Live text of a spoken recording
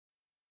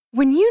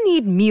When you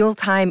need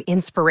mealtime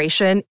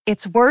inspiration,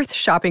 it's worth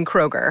shopping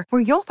Kroger,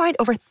 where you'll find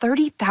over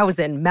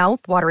 30,000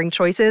 mouth-watering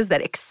choices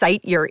that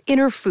excite your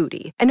inner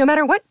foodie. And no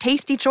matter what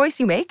tasty choice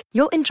you make,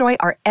 you'll enjoy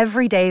our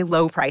everyday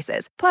low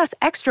prices, plus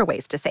extra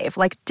ways to save,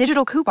 like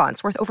digital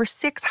coupons worth over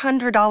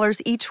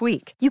 $600 each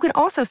week. You can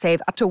also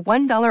save up to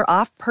 $1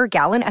 off per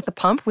gallon at the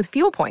pump with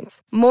fuel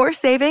points. More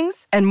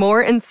savings and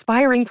more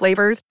inspiring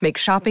flavors make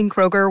shopping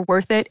Kroger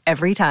worth it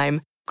every time.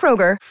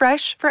 Kroger,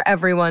 fresh for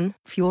everyone.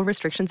 Fuel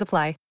restrictions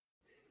apply.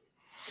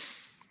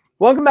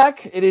 Welcome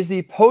back. It is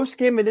the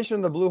post-game edition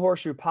of the Blue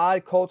Horseshoe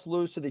Pod. Colts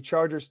lose to the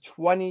Chargers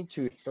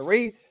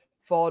 20-3,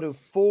 fall to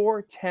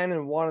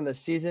 4-10-1 in the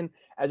season.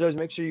 As always,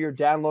 make sure you're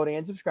downloading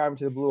and subscribing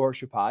to the Blue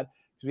Horseshoe Pod,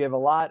 because we have a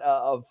lot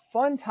of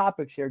fun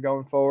topics here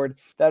going forward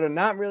that are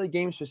not really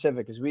game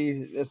specific, because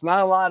it's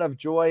not a lot of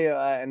joy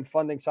and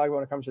fun things talking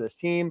when it comes to this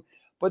team.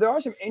 But there are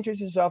some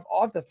interesting stuff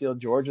off the field,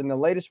 George, and the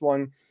latest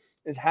one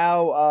is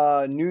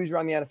how news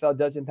around the NFL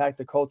does impact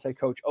the Colts head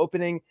coach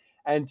opening.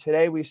 And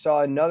today we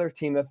saw another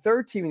team, the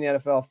third team in the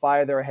NFL,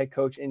 fire their head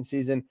coach in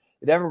season.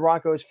 The Denver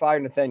Broncos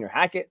fired Nathaniel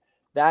Hackett.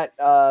 That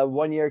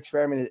one-year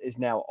experiment is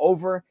now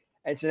over.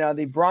 And so now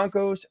the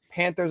Broncos,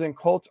 Panthers, and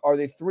Colts are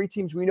the three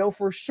teams we know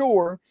for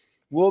sure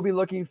will be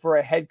looking for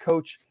a head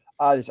coach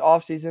this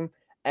offseason.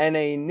 And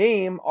a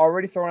name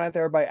already thrown out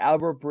there by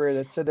Albert Breer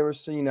that said there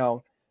was,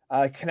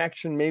 a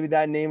connection. Maybe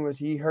that name was,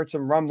 he heard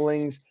some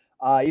rumblings,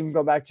 even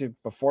go back to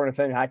before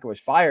Nathaniel Hackett was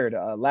fired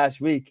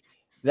last week.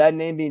 That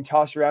name being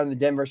tossed around in the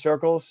Denver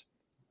circles,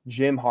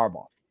 Jim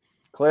Harbaugh.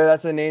 Clearly,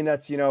 that's a name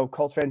that's,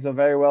 Colts fans know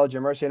very well.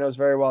 Jim Irsay knows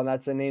very well, and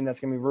that's a name that's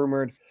going to be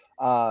rumored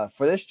for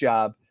this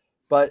job.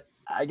 But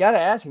I got to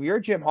ask, if you're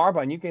Jim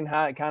Harbaugh and you can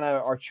kind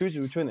of are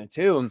choosing between the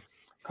two,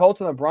 Colts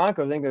and the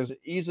Broncos, I think there's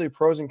easily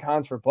pros and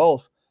cons for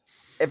both.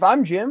 If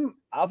I'm Jim,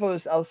 I'll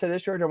say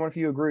this, George, I wonder if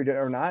you agree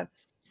or not.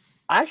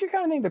 I actually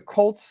kind of think the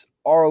Colts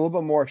are a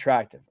little bit more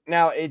attractive.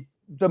 Now,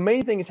 the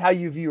main thing is how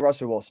you view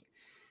Russell Wilson.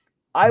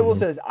 I will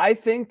say this,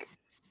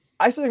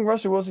 I still think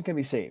Russell Wilson can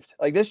be saved.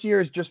 Like, this year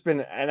has just been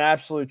an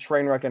absolute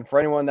train wreck. And for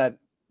anyone that,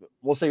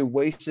 we'll say,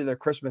 wasted their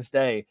Christmas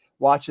day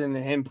watching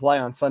him play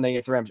on Sunday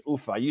against the Rams,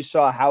 you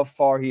saw how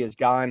far he has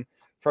gone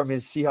from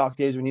his Seahawk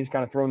days when he was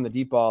kind of throwing the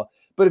deep ball.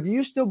 But if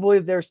you still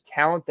believe there's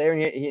talent there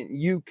and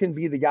you can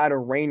be the guy to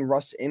rein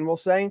Russ in, we'll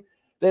say,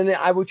 then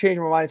I would change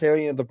my mind and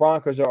say, the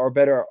Broncos are a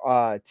better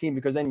team,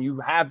 because then you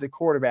have the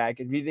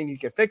quarterback. If you think you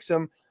can fix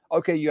them,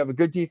 okay, you have a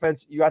good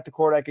defense, you got the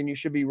quarterback, and you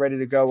should be ready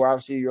to go. Where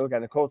obviously you're looking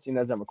at the Colts team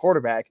doesn't have a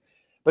quarterback.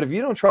 But if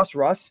you don't trust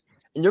Russ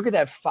and you look at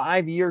that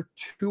 5-year,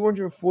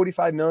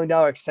 $245 million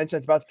extension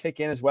that's about to kick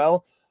in as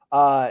well,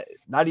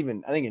 not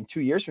even, I think, in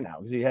 2 years from now,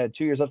 because he had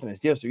 2 years left in his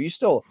deal. So you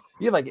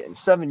have like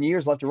 7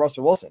 years left to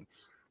Russell Wilson.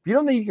 If you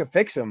don't think you can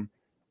fix him,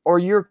 or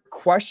you're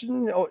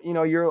questioning,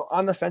 you're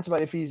on the fence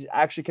about if he's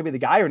actually can be the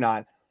guy or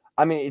not,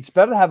 I mean, it's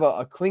better to have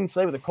a clean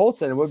slate with the Colts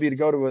than it would be to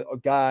go to a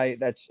guy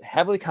that's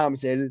heavily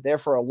compensated there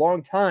for a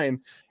long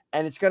time.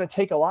 And it's going to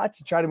take a lot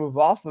to try to move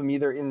off of him,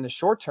 either in the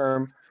short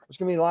term. There's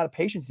going to be a lot of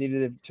patience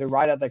needed to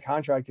ride out that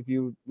contract if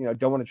you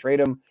don't want to trade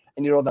him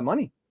and you don't have that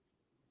money.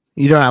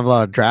 You don't have a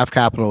lot of draft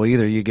capital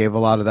either. You gave a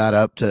lot of that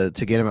up to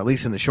get him, at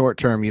least in the short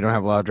term. You don't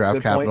have a lot of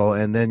draft capital,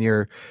 and then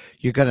you're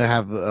going to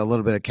have a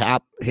little bit of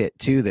cap hit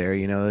too there.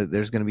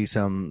 There's going to be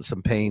some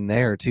pain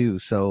there too.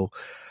 So,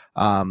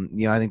 I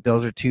think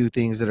those are two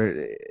things that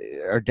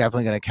are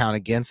definitely going to count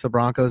against the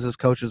Broncos as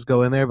coaches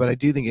go in there. But I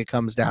do think it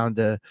comes down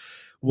to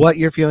what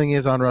your feeling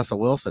is on Russell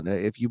Wilson.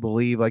 If you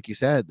believe, like you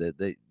said,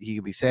 that he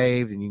can be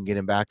saved and you can get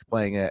him back to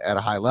playing at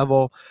a high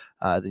level,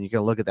 then you're going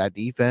to look at that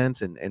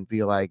defense and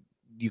feel like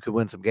you could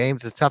win some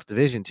games. It's a tough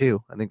division too.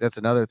 I think that's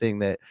another thing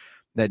that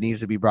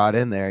needs to be brought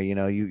in there.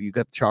 You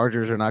got the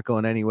Chargers are not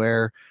going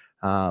anywhere.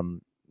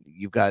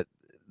 You've got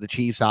the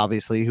Chiefs,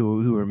 obviously,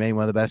 who remain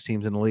one of the best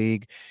teams in the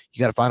league. You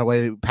got to find a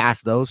way to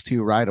pass those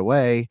two right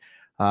away.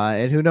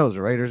 And who knows?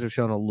 The Raiders have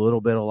shown a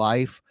little bit of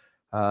life,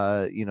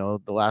 the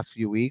last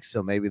few weeks.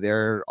 So maybe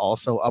they're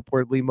also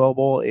upwardly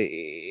mobile.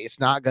 It's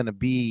not going to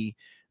be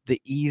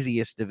the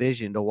easiest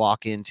division to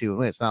walk into and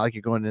win. It's not like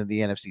you're going into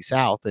the NFC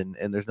South and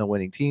there's no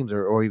winning teams,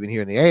 or even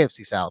here in the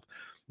AFC South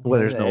where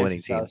there's no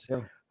winning teams.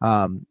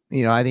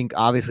 I think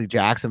obviously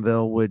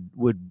Jacksonville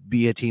would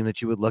be a team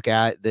that you would look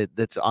at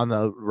that's on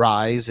the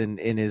rise and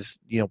is,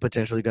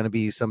 potentially going to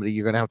be somebody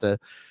you're going to have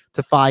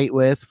to fight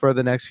with for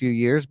the next few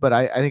years. But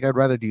I think I'd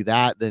rather do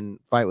that than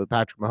fight with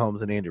Patrick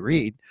Mahomes and Andy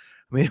Reid.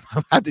 I mean, if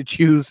I had to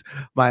choose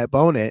my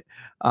opponent,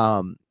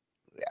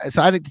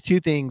 so I think the two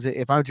things,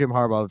 if I'm Jim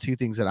Harbaugh, the two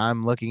things that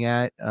I'm looking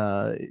at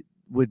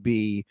would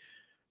be,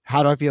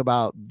 how do I feel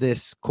about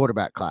this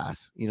quarterback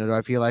class? Do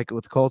I feel like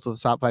with the Colts with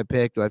the top 5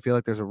 pick, do I feel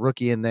like there's a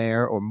rookie in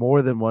there or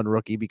more than one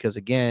rookie? Because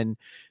again,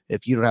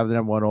 if you don't have the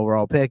number 1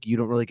 overall pick, you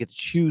don't really get to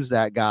choose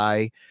that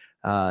guy.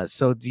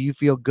 So do you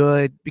feel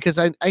good? Because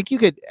I think you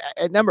could,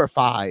 at number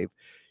 5,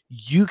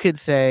 you could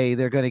say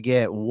they're going to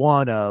get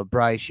one of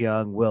Bryce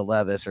Young, Will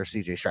Levis, or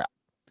CJ Stroud.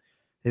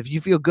 If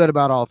you feel good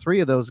about all 3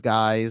 of those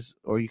guys,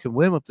 or you can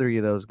win with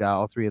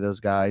all 3 of those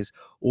guys,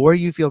 or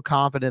you feel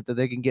confident that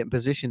they can get in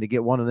position to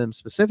get one of them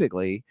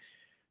specifically,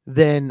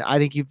 then I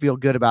think you feel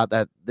good about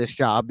this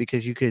job,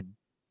 because you could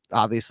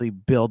obviously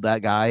build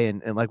that guy,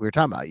 and like we were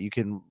talking about, you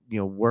can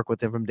work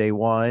with him from day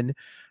one,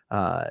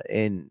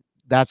 and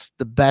that's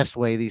the best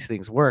way these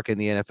things work in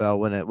the NFL,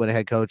 when a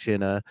head coach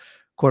and a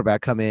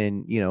quarterback come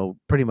in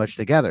pretty much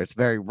together. It's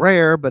very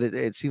rare, but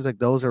it seems like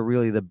those are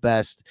really the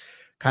best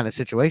kind of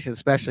situations,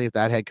 especially if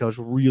that head coach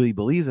really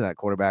believes in that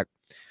quarterback.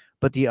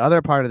 But the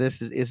other part of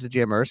this is the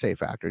Jim Irsay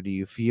factor. Do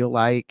you feel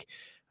like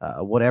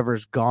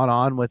whatever's gone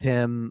on with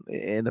him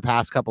in the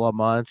past couple of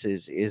months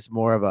is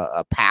more of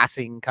a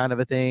passing kind of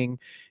a thing,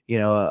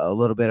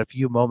 a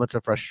few moments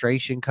of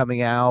frustration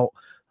coming out,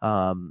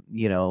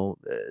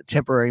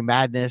 temporary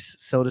madness,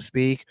 so to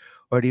speak?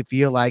 Or do you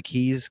feel like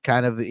he's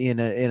kind of in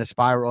a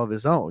spiral of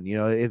his own?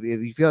 If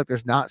you feel like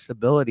there's not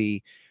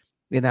stability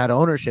in that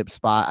ownership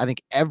spot, I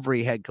think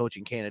every head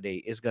coaching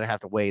candidate is going to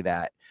have to weigh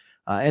that.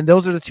 And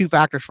those are the two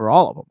factors for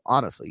all of them,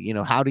 honestly.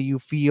 How do you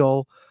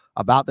feel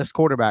about this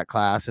quarterback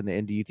class,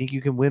 and do you think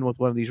you can win with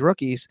one of these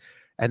rookies?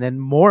 And then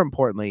more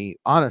importantly,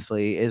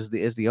 honestly, is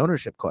the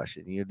ownership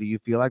question. Do you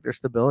feel like there's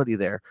stability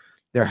there?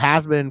 There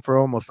has been for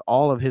almost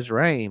all of his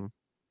reign,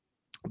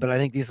 but I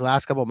think these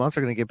last couple of months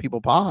are going to give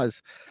people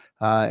pause.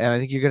 And I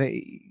think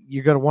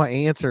you're gonna want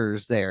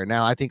answers there.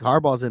 Now, I think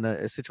Harbaugh's in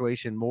a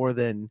situation more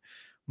than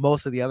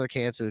most of the other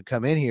candidates who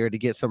come in here to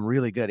get some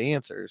really good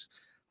answers,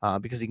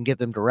 because he can get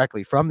them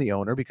directly from the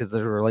owner, because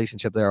there's a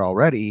relationship there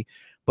already,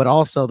 but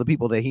also the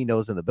people that he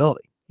knows in the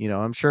building.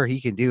 I'm sure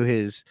he can do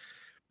his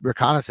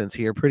reconnaissance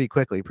here pretty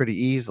quickly, pretty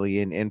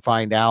easily, and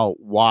find out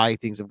why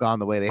things have gone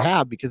the way they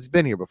have, because he's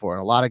been here before.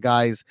 And a lot of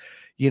guys,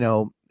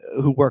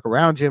 who work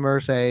around Jim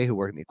Irsay, who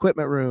work in the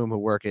equipment room, who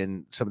work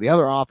in some of the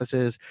other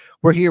offices,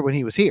 were here when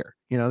he was here.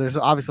 There's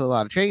obviously a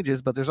lot of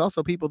changes, but there's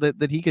also people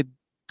that he could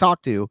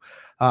talk to,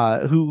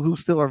 who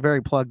still are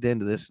very plugged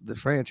into this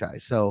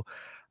franchise. So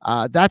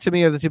that to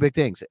me are the two big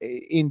things.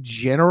 In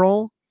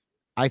general,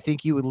 I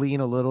think you would lean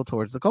a little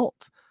towards the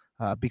Colts,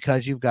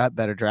 because you've got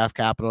better draft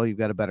capital, you've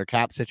got a better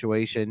cap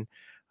situation.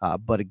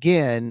 But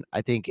again,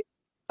 I think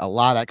a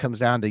lot of that comes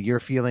down to your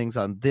feelings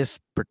on this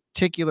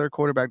particular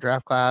quarterback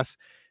draft class,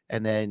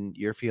 and then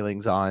your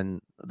feelings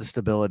on the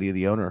stability of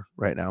the owner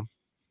right now.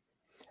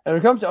 And when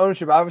it comes to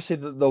ownership, obviously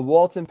the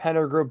Walton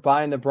Penner group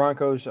buying the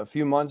Broncos a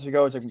few months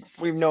ago, it's like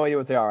we have no idea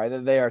what they are.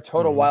 Right? They are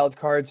total wild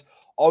cards.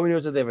 All we know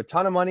is that they have a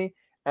ton of money,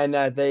 and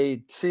that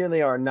they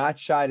seemingly are not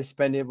shy to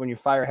spend it when you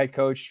fire a head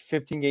coach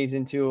 15 games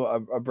into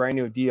a brand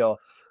new deal.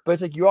 But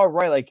it's like, you are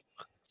right. Like,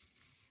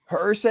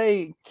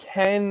 Irsay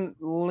can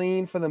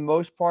lean for the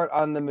most part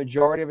on the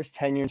majority of his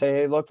tenure and say,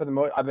 hey, look,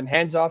 I've been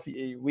hands off.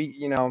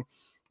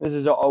 This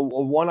is a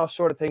one-off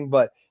sort of thing.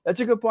 But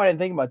that's a good point. I didn't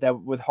think about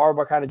that with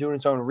Harbaugh kind of doing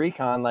its own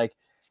recon. Like,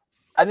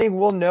 I think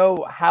we'll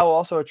know how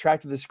also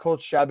attractive this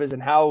Colts job is,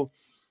 and how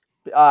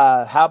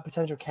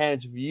potential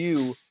candidates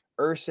view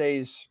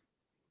Irsay's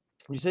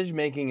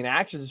decision-making and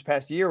actions this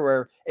past year,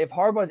 where if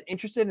Harbaugh is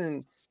interested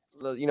in,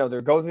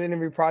 they're going through the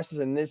interview process,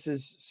 and this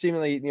is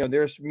seemingly,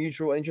 there's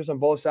mutual interest on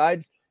both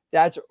sides,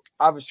 that's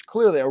obviously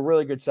clearly a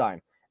really good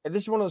sign. If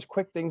this is one of those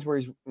quick things where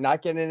he's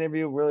not getting an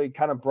interview, really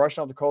kind of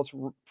brushing off the Colts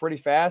pretty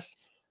fast,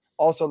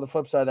 also on the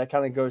flip side, that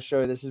kind of goes to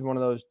show you this is one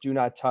of those do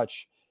not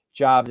touch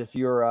jobs if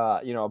you're,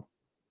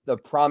 the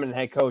prominent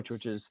head coach,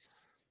 which is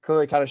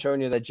clearly kind of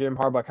showing you that Jim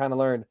Harbaugh kind of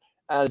learned.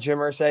 Jim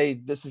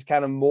Irsay, this is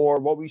kind of more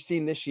what we've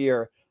seen this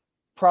year,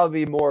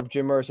 probably more of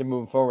Jim Irsay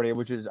moving forward here,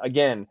 which is,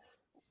 again,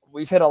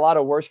 we've hit a lot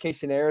of worst case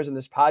scenarios in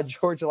this pod,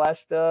 George, the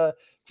last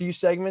few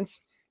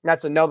segments. And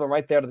that's another one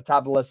right there to the top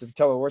of the list. If you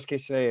tell me worst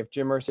case scenario, if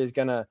Jim Irsay is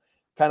going to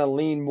kind of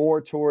lean more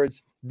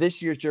towards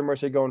this year's Jim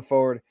Irsay going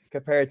forward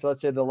compared to,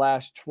 let's say, the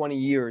last 20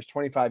 years,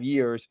 25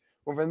 years,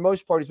 where for the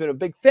most part he's been a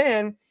big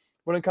fan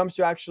when it comes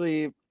to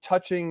actually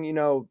touching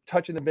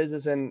the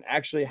business and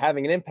actually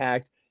having an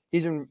impact.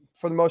 He's been,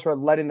 for the most part,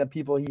 letting the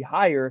people he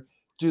hire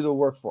do the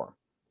work for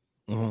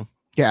him. Mm-hmm.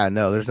 Yeah,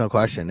 no, there's no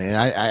question. And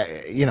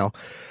I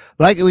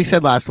like we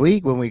said last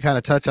week when we kind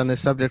of touched on this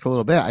subject a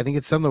little bit, I think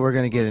it's something we're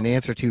going to get an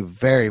answer to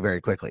very,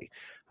 very quickly.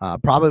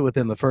 Probably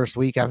within the first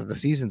week after the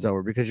season's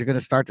over, because you're going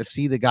to start to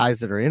see the guys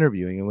that are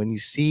interviewing. And when you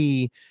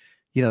see,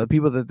 the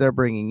people that they're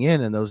bringing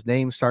in and those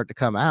names start to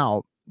come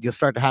out, you'll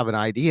start to have an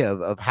idea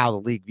of how the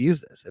league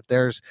views this. If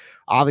there's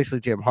obviously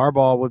Jim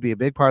Harbaugh would be a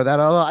big part of that.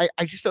 Although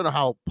I just don't know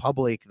how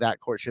public that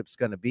courtship's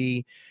going to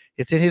be.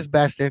 It's in his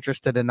best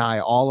interest to deny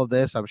all of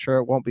this. I'm sure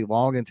it won't be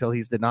long until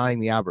he's denying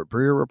the Albert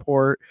Breer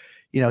report.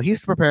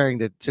 He's preparing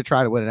to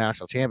try to win a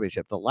national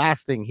championship. The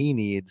last thing he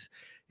needs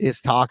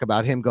is talk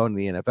about him going to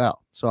the NFL.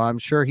 So I'm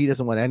sure he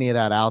doesn't want any of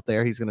that out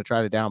there. He's going to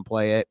try to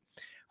downplay it.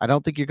 I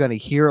don't think you're going to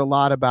hear a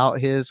lot about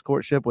his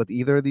courtship with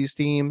either of these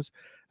teams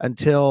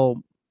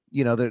until,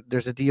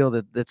 there's a deal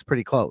that's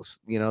pretty close,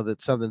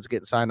 that something's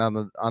getting signed on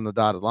the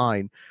dotted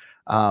line.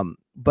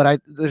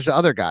 But there's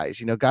other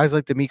guys, guys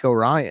like D'Amico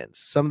Ryans,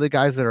 some of the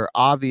guys that are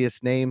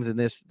obvious names in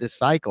this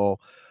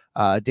cycle.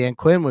 Dan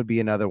Quinn would be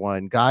another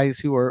one. Guys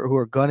who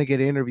are going to get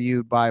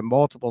interviewed by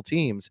multiple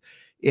teams.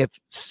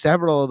 If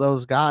several of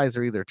those guys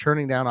are either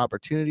turning down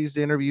opportunities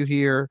to interview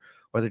here,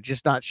 or they're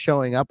just not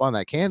showing up on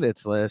that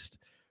candidates list,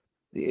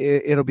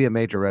 it'll be a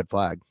major red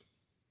flag.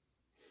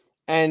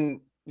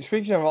 And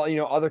speaking of,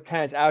 other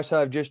candidates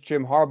outside of just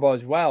Jim Harbaugh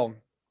as well,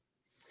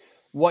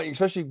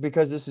 especially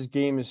because this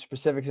game is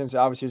specific since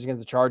obviously it was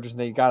against the Chargers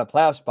and they got a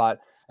playoff spot.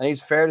 I think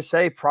it's fair to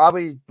say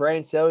probably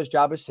Brandon Staley's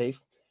job is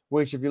safe,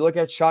 which if you look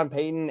at Sean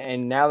Payton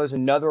and now there's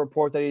another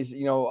report that he's,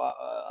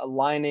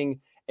 aligning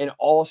an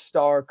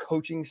all-star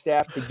coaching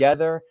staff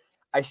together,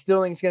 I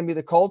still think it's going to be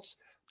the Colts.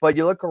 But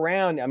you look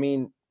around, I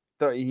mean,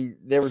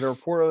 there was a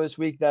report this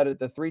week that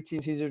the three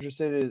teams he's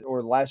interested in,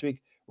 or last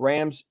week,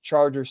 Rams,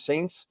 Chargers,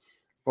 Saints.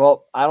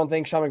 Well, I don't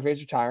think Sean McVay's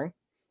retiring.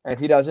 And if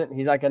he doesn't,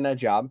 he's not getting that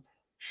job.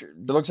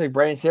 It looks like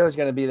Brandon Staley is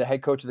going to be the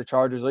head coach of the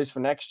Chargers, at least for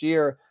next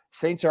year.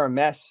 Saints are a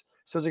mess.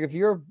 So it's like if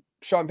you're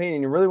Sean Payton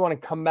and you really want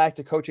to come back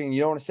to coaching and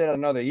you don't want to sit out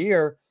another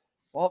year,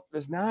 well,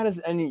 there's not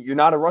as any. You're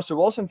not a Russell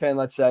Wilson fan,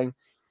 let's say.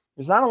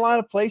 There's not a lot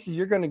of places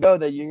you're going to go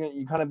that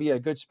you kind of be a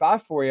good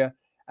spot for you. And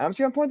I'm just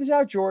going to point this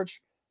out,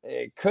 George.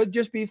 It could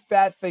just be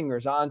fat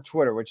fingers on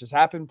Twitter, which has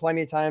happened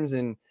plenty of times,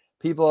 and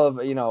people have,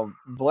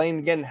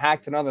 blamed getting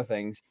hacked and other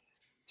things.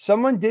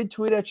 Someone did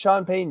tweet at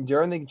Sean Payton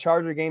during the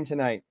Charger game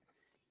tonight.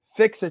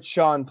 Fix it,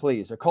 Sean,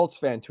 please. A Colts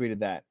fan tweeted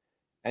that.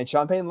 And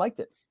Sean Payton liked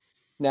it.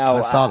 Now,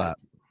 I saw that.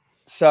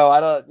 So I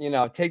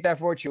don't, take that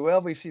for what you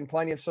will. We've seen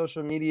plenty of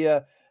social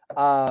media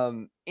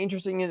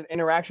interesting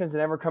interactions that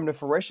never come to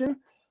fruition.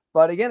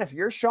 But again, if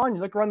you're Sean,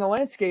 you look around the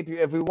landscape.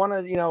 If we want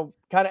to,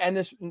 kind of end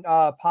this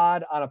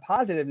pod on a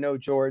positive note,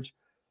 George,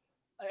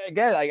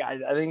 again,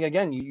 I think,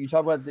 again, you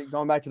talk about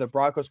going back to the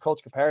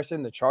Broncos-Colts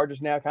comparison, the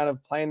Chargers now kind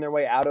of playing their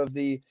way out of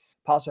the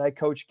possible head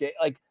coach game.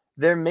 Like,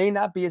 there may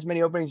not be as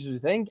many openings as we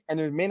think, and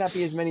there may not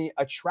be as many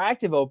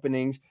attractive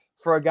openings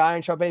for a guy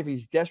in Sean Payton if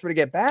he's desperate to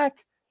get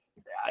back.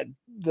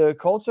 The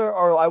Colts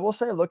are, I will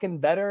say, looking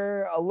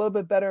better, a little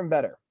bit better and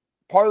better,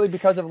 partly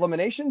because of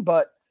elimination,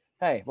 but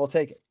hey, we'll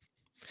take it.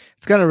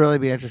 It's going to really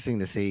be interesting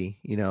to see,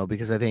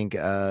 because I think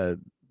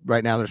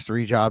right now there's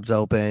 3 jobs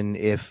open.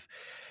 If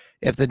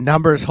the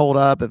numbers hold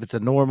up, if it's a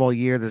normal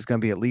year, there's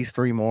going to be at least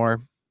 3 more,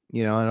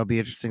 and it'll be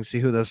interesting to see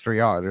who those 3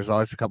 are. There's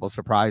always a couple of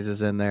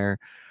surprises in there.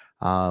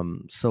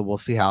 So we'll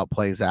see how it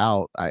plays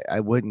out. I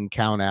wouldn't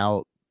count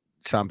out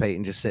Sean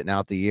Payton just sitting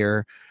out the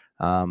year.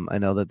 I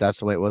know that's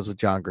the way it was with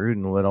John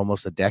Gruden, with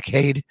almost a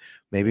decade,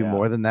 maybe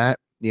more than that.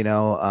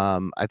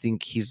 I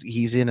think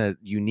he's in a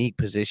unique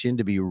position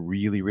to be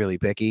really, really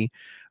picky.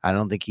 I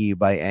don't think he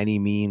by any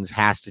means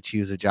has to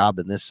choose a job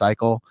in this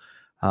cycle.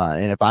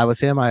 And if I was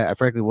him, I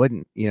frankly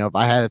wouldn't. If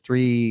I had a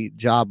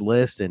 3-job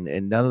list and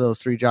none of those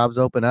 3 jobs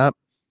open up,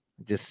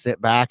 just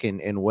sit back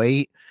and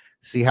wait,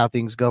 see how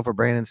things go for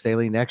Brandon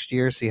Staley next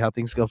year, see how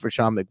things go for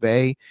Sean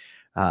McVay.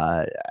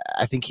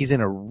 I think he's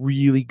in a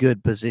really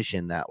good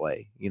position that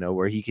way,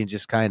 where he can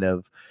just kind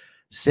of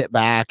sit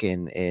back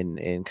and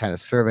kind of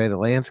survey the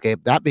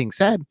landscape. That being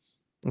said,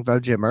 if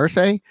I'm Jim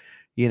Irsay,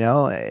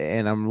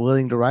 and I'm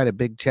willing to write a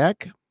big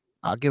check,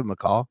 I'll give him a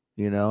call.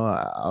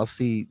 I'll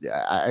see.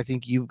 I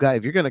think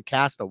if you're going to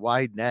cast a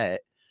wide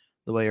net,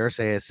 the way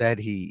Irsay has said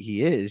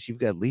he is,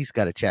 you've at least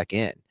got to check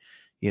in.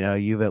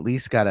 You've at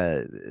least got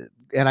to,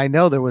 and I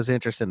know there was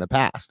interest in the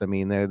past. I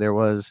mean, there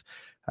was,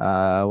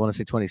 I want to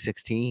say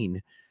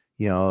 2016,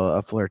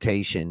 a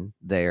flirtation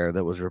there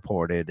that was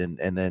reported,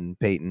 and then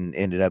Peyton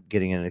ended up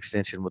getting an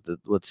extension with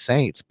the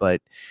Saints.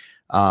 But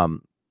I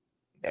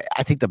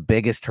think the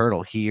biggest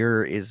hurdle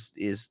here is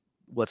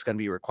what's going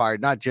to be required,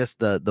 not just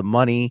the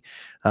money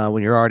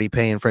when you're already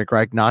paying Frank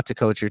Reich not to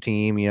coach your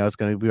team. It's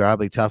going to be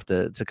probably tough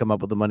to come up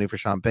with the money for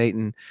Sean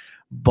Payton,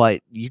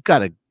 but you've got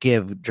to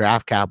give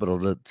draft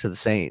capital to the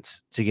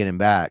Saints to get him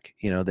back.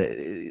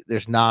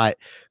 There's not,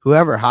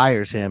 whoever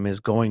hires him is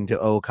going to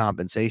owe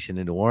compensation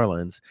in New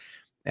Orleans.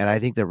 And I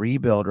think the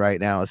rebuild right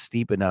now is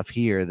steep enough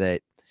here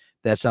that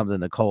that's something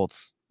the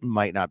Colts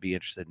might not be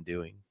interested in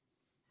doing.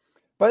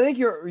 But I think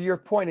your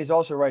point is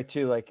also right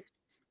too. Like,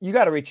 you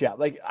got to reach out.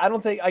 Like, I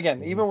don't think,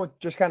 again, even with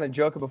just kind of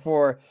joking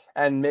before,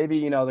 and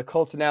maybe, the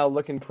Colts are now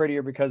looking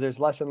prettier because there's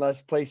less and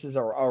less places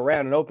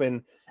around and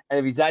open. And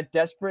if he's that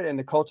desperate and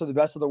the Colts are the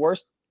best of the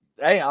worst,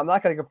 hey, I'm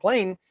not going to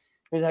complain.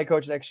 He's head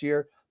coach next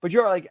year. But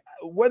you're like,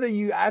 whether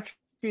you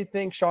actually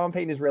think Sean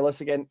Payton is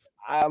realistic, and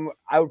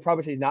I would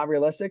probably say he's not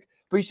realistic,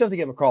 but you still have to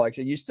give him a call. Like I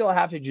said, you still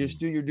have to just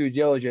do your due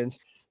diligence,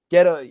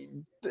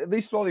 at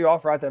least throw the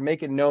offer out there,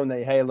 make it known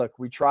that, hey, look,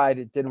 we tried,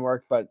 it didn't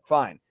work, but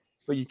fine.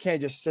 But you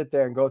can't just sit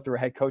there and go through a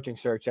head coaching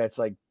search that's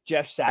like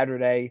Jeff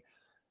Saturday,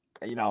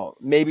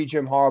 maybe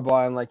Jim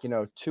Harbaugh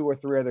and 2 or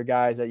 3 other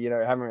guys that,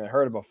 haven't really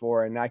heard of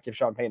before, and not give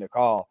Sean Payton a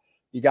call.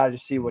 You got to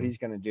just see what he's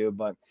going to do.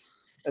 But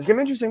it's going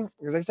to be interesting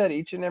because, like I said,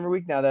 each and every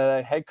week now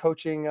that head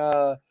coaching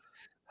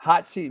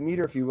hot seat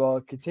meter, if you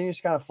will, continues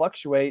to kind of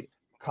fluctuate.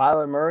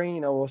 Kyler Murray,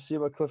 we'll see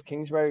what Cliff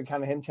Kingsbury,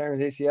 kind of him tearing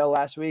his ACL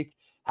last week,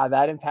 how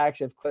that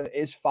impacts if Cliff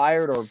is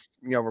fired or,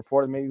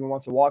 reported maybe even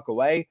wants to walk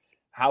away.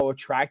 How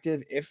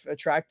attractive, if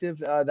attractive,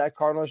 that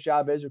Cardinals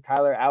job is with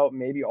Kyler out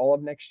maybe all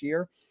of next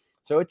year.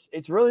 So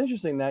it's really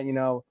interesting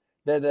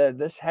that,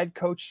 this head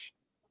coach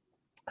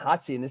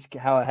hot seat and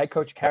how a head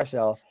coach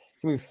carousel is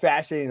going to be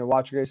fascinating to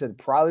watch. Like I said,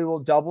 probably will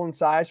double in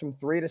size from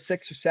 3 to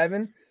 6 or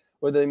 7,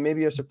 or there may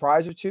be a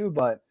surprise or 2,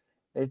 but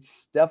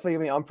it's definitely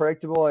going to be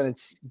unpredictable, and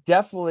it's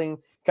definitely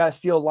kind of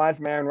steal a line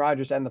from Aaron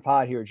Rodgers and the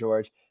pod here,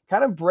 George.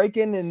 Kind of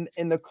breaking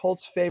in the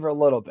Colts' favor a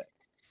little bit.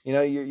 You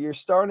know, you're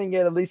starting to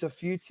get at least a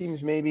few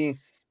teams maybe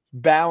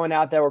bowing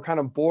out that were kind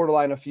of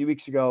borderline a few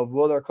weeks ago of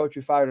will their coach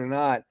be fired or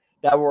not,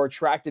 that were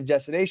attractive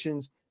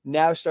destinations,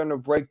 now starting to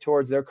break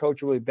towards their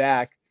coach will be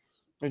back,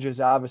 which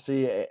is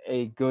obviously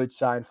a good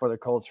sign for the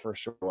Colts for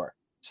sure.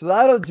 So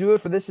that'll do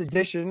it for this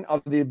edition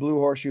of the Blue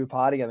Horseshoe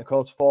Pod. Again, the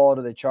Colts fall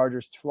to the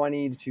Chargers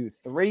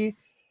 20-3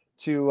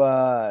 to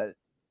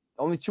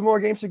only 2 more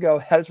games to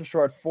go. That is for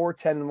sure at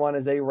 4-10-1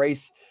 as they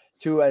race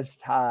to as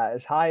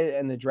high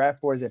in the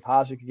draft board as they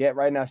possibly could get.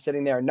 Right now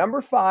sitting there at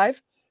number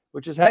 5,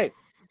 which is, hey,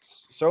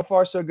 so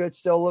far so good.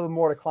 Still a little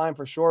more to climb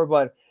for sure,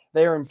 but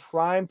they are in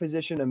prime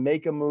position to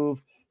make a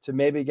move to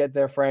maybe get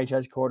their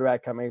franchise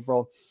quarterback come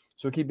April.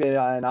 So keep an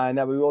eye on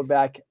that. We will be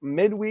back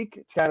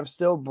midweek to kind of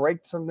still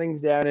break some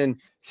things down and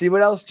see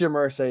what else Jim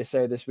Irsay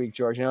say this week,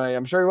 George. You know,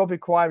 I'm sure he won't be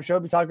quiet. I'm sure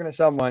he'll be talking to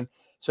someone.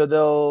 So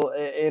they'll,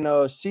 in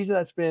a season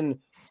that's been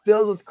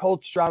filled with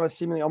Colts drama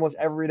seemingly almost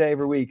every day,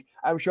 every week,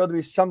 I'm sure there'll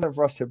be something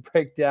for us to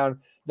break down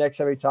next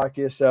time we talk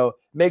to you. So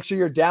make sure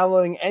you're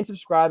downloading and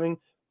subscribing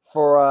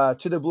to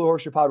the Blue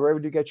Horseshoe Pod, wherever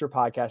you get your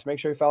podcast. Make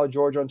sure you follow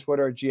George on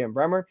Twitter at GM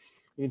Bremer.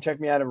 You can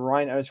check me out at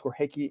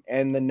Ryan_Hickey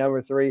and the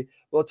number 3.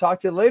 We'll talk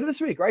to you later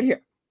this week right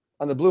here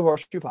on the Blue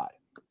Horseshoe Pod.